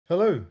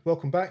Hello,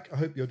 welcome back. I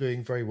hope you're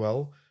doing very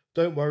well.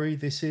 Don't worry,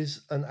 this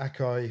is an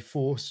Akai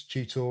Force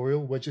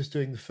tutorial. We're just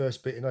doing the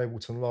first bit in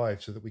Ableton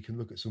Live so that we can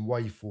look at some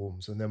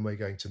waveforms, and then we're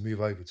going to move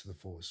over to the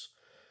Force.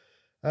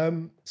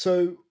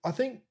 So I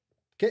think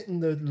getting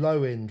the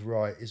low end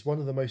right is one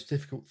of the most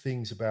difficult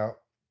things about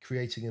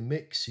creating a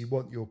mix. You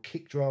want your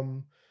kick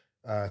drum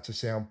to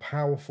sound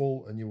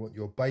powerful, and you want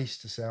your bass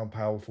to sound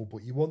powerful,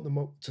 but you want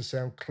them to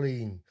sound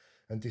clean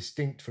and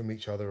distinct from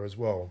each other as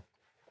well.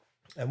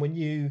 And when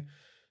you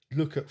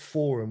look at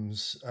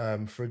forums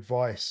for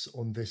advice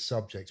on this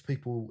subject,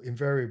 people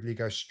invariably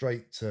go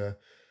straight to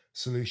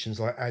solutions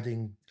like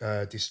adding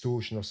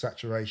distortion or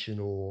saturation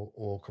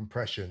or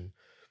compression,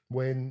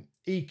 when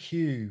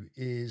EQ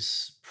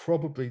is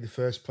probably the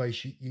first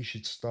place you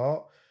should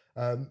start.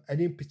 And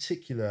in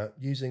particular,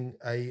 using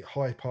a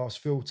high pass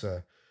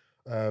filter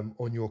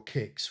on your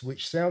kicks,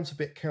 which sounds a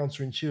bit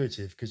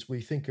counterintuitive because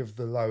we think of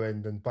the low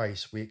end and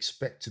bass, we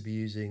expect to be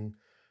using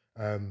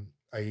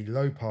a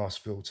low pass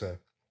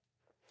filter.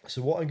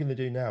 So what I'm going to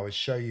do now is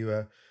show you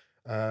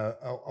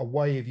a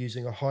way of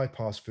using a high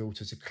pass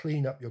filter to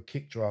clean up your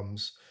kick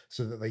drums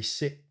so that they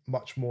sit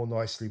much more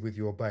nicely with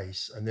your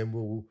bass, and then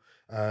we'll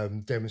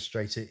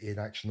demonstrate it in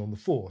action on the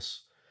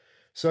Force.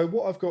 So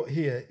what I've got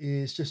here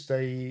is just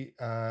a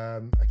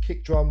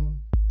kick drum,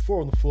 4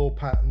 on the floor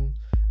pattern,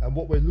 and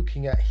what we're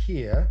looking at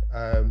here,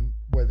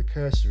 where the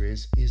cursor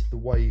is the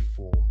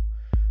waveform.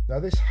 Now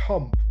this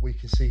hump we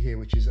can see here,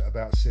 which is at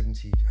about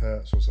 70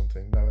 hertz or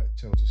something. No, it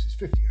tells us it's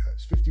 50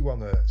 hertz,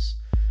 51 hertz.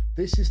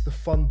 This is the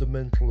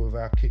fundamental of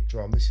our kick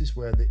drum. This is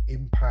where the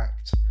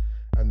impact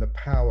and the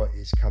power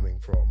is coming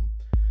from.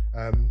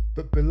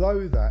 But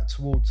below that,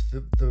 towards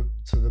to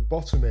the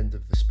bottom end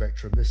of the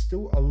spectrum, there's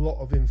still a lot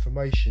of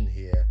information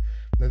here.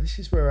 Now this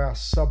is where our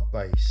sub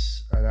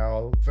bass and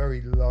our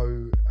very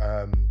low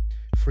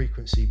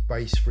frequency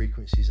bass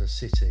frequencies are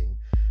sitting.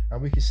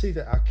 And we can see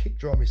that our kick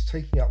drum is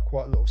taking up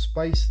quite a lot of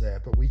space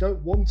there, but we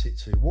don't want it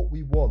to. What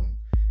we want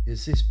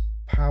is this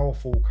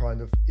powerful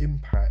kind of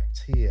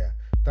impact here.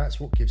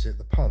 That's what gives it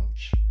the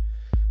punch.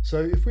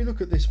 So if we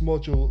look at this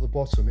module at the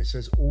bottom, it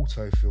says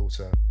auto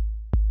filter.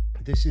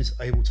 This is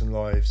Ableton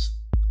Live's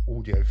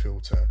audio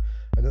filter.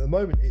 And at the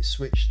moment it's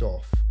switched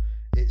off.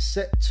 It's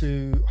set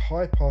to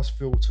high pass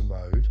filter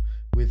mode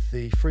with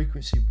the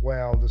frequency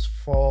wound as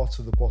far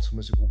to the bottom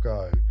as it will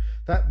go.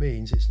 That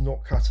means it's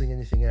not cutting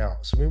anything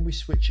out. So when we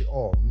switch it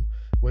on,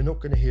 we're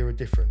not going to hear a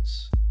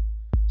difference.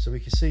 So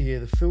we can see here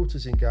the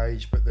filter's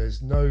engaged, but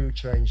there's no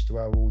change to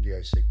our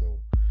audio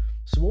signal.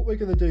 So what we're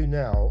going to do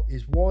now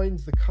is wind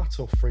the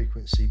cutoff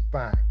frequency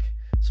back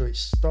so it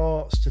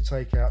starts to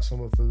take out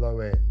some of the low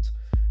end.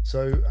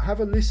 So have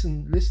a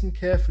listen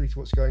carefully to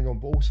what's going on,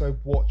 but also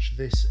watch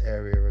this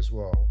area as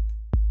well.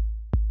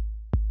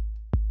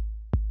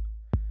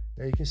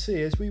 Now you can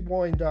see as we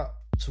wind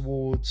up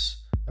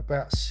towards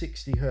about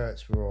 60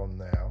 hertz we're on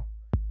now,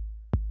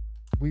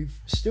 we've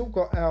still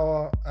got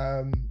our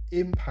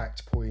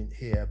impact point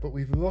here, but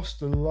we've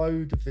lost a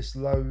load of this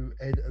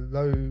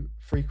low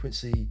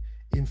frequency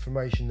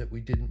information that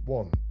we didn't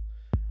want.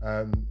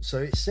 So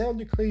it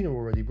sounded cleaner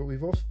already, but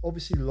we've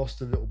obviously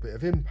lost a little bit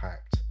of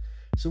impact.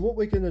 So what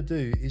we're going to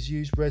do is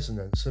use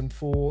resonance, and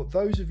for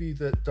those of you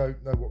that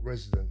don't know what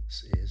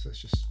resonance is, let's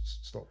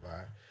just stop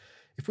that.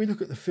 If we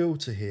look at the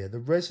filter here, the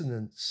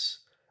resonance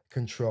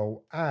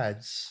control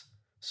adds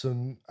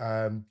some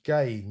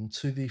gain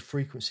to the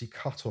frequency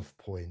cutoff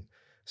point.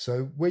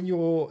 So when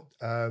you're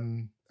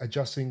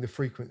adjusting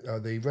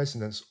the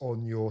resonance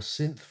on your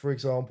synth, for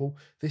example,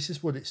 this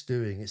is what it's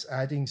doing. It's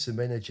adding some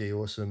energy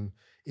or some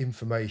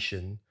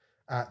information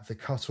at the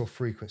cutoff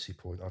frequency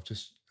point. I've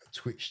just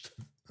twitched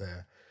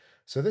there.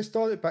 So let's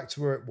dial it back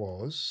to where it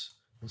was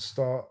and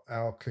start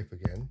our clip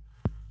again.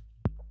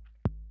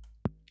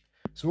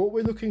 So what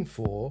we're looking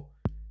for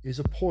is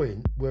a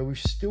point where we've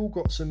still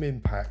got some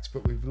impact,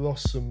 but we've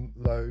lost some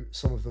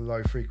of the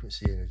low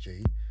frequency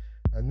energy.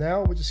 And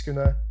now we're just going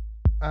to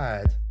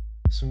add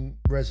some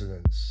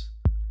resonance.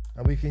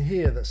 And we can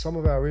hear that some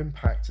of our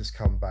impact has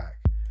come back.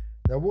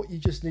 Now what you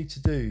just need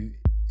to do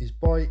is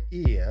by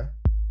ear,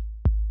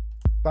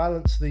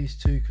 balance these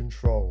two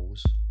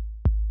controls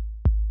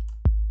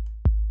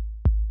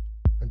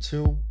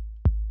until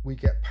we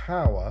get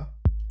power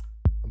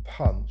and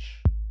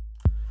punch,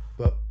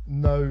 but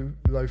no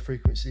low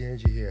frequency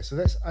energy here. So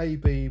that's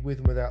A/B with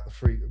and without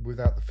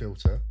the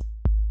filter.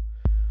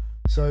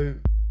 So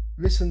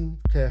listen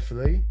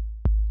carefully.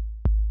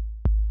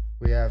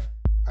 We have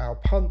our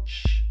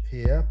punch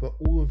here, but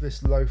all of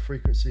this low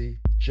frequency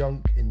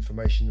junk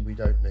information that we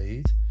don't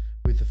need.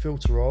 With the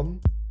filter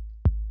on,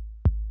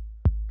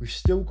 we've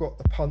still got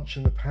the punch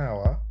and the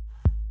power.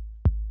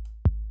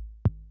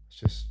 Let's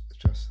just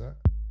adjust that.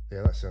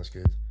 Yeah, that sounds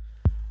good.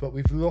 But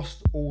we've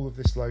lost all of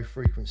this low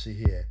frequency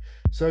here.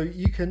 So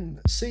you can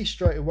see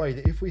straight away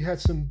that if we had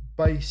some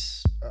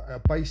bass, a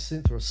bass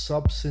synth or a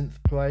sub synth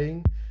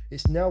playing,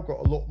 it's now got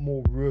a lot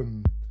more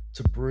room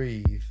to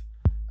breathe,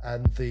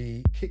 and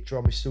the kick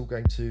drum is still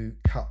going to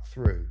cut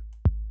through.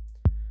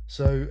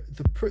 So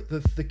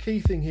the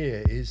key thing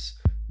here is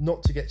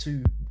not to get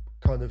too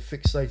kind of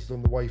fixated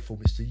on the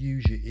waveform is to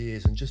use your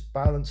ears and just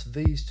balance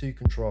these two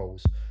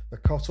controls, the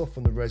cutoff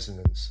and the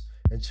resonance,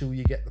 until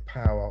you get the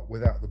power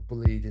without the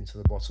bleed into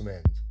the bottom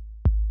end.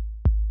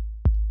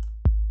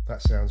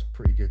 That sounds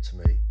pretty good to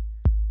me.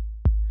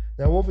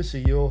 Now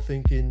obviously you're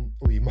thinking,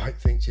 or you might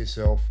think to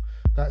yourself,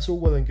 that's all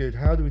well and good,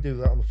 how do we do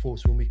that on the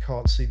Force when we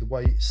can't see the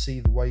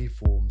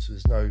waveforms?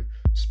 There's no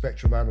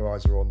spectrum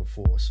analyzer on the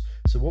Force.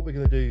 So what we're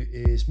going to do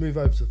is move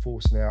over to the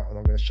Force now, and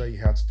I'm going to show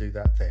you how to do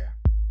that there.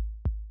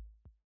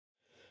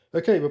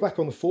 Okay, we're back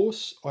on the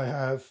Force. I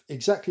have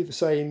exactly the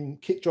same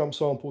kick drum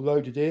sample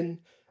loaded in,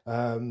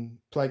 playing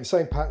the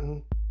same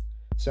pattern,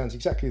 sounds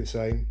exactly the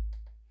same.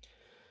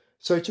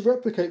 So to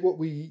replicate what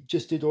we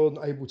just did on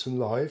Ableton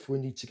Live, we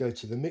need to go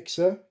to the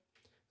mixer,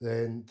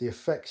 then the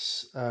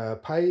effects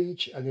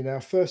page, and in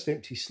our first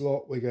empty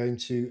slot we're going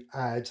to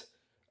add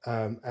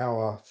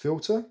our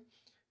filter.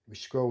 We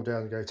scroll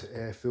down and go to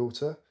air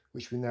filter,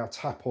 which we now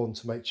tap on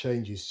to make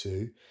changes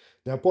to.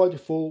 Now by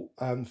default,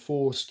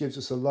 Force gives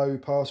us a low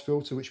pass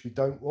filter, which we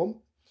don't want.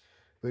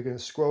 We're going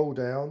to scroll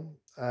down,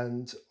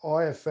 and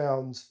I have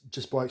found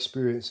just by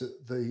experience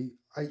that the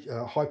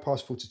high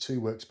pass filter 2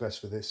 works best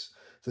for this.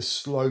 The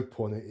slope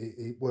on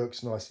it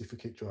works nicely for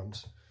kick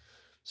drums.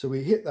 So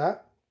we hit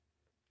that.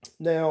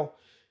 Now,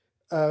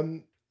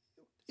 on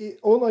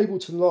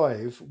Ableton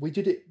Live, we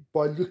did it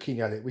by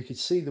looking at it. We could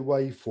see the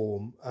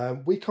waveform.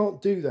 We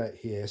can't do that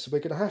here, so we're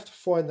going to have to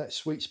find that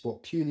sweet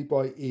spot purely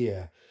by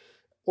ear.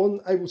 On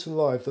Ableton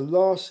Live, the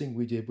last thing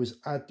we did was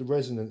add the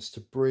resonance to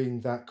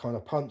bring that kind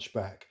of punch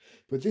back.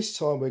 But this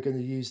time we're going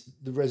to use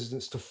the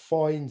resonance to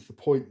find the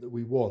point that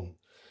we want.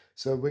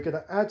 So we're going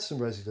to add some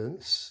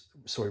resonance,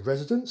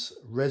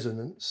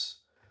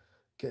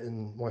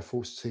 getting my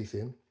false teeth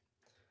in.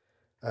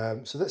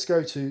 So let's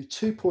go to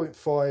 2.5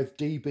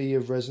 dB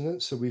of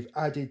resonance. So we've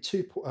added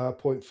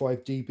 2.5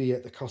 dB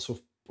at the cutoff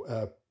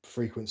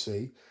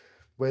frequency.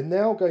 We're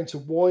now going to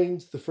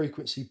wind the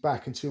frequency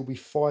back until we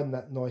find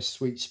that nice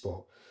sweet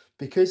spot.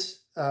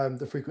 Because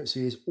the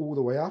frequency is all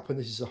the way up and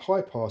this is a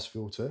high pass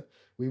filter,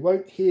 we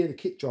won't hear the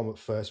kick drum at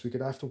first. We're going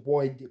to have to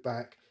wind it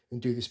back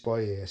and do this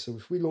by ear. So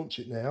if we launch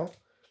it now,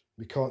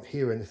 we can't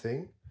hear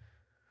anything.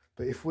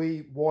 But if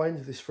we wind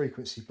this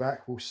frequency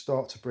back, we'll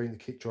start to bring the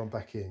kick drum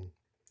back in.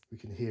 We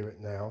can hear it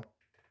now.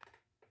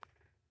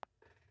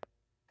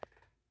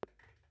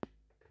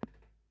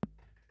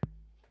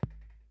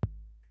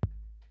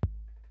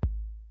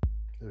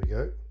 There we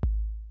go.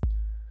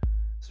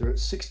 So we're at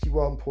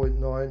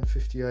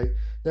 61.958.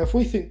 Now, if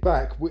we think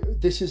back,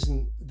 this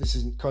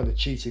isn't kind of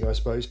cheating, I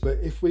suppose. But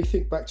if we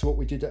think back to what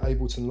we did at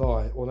Ableton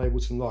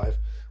Live,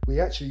 we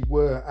actually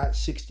were at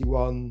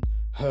 61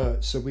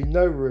 hertz. So we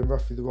know we're in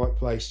roughly the right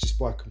place just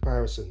by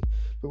comparison.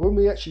 But when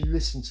we actually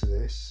listen to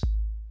this,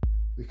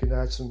 we can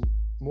add some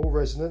more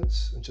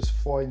resonance and just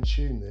fine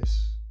tune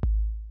this.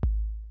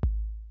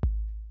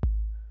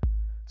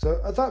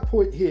 So at that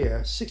point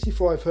here,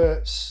 65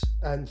 hertz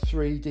and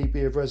 3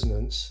 dB of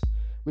resonance,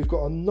 we've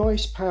got a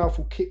nice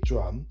powerful kick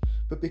drum,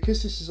 but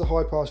because this is a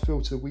high pass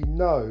filter, we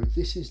know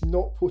this is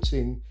not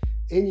putting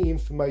any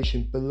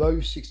information below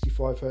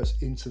 65 hertz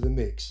into the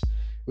mix,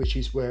 which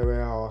is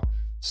where our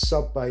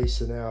sub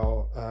bass and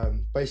our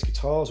bass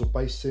guitars or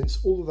bass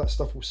synths, all of that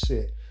stuff will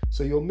sit.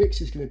 So your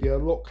mix is going to be a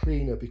lot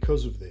cleaner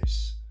because of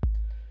this.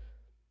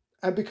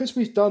 And because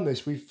we've done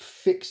this, we've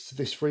fixed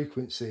this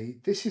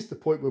frequency. This is the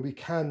point where we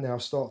can now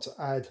start to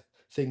add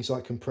things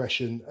like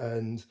compression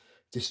and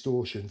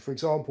distortion. For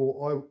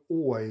example, I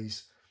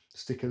always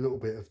stick a little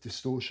bit of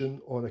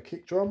distortion on a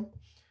kick drum.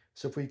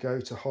 So if we go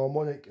to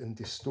harmonic and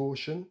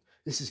distortion,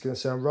 this is going to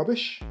sound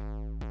rubbish.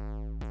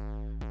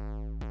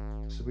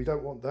 So we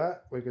don't want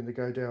that. We're going to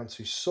go down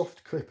to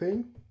soft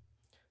clipping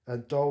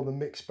and dial the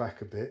mix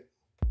back a bit.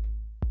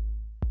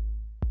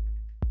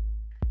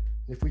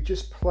 If we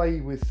just play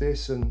with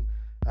this and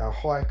our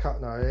high cut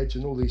and our edge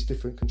and all these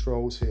different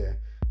controls here,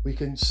 we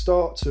can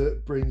start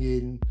to bring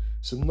in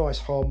some nice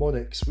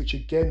harmonics, which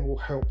again will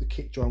help the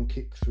kick drum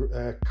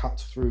cut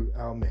through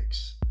our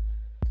mix.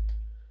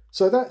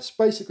 So that's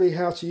basically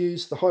how to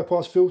use the high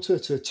pass filter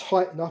to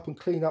tighten up and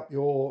clean up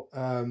your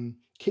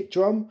kick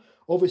drum.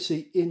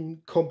 Obviously,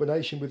 in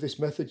combination with this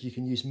method, you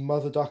can use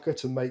Mother Ducker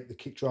to make the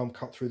kick drum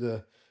cut through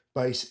the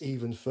bass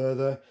even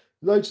further.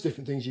 Loads of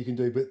different things you can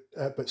do,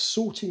 but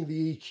sorting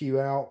the EQ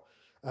out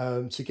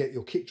to get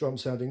your kick drum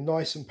sounding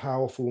nice and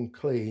powerful and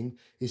clean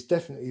is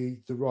definitely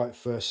the right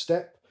first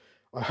step.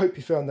 I hope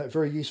you found that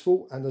very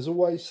useful, and as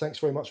always, thanks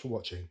very much for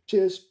watching.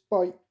 Cheers,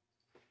 bye.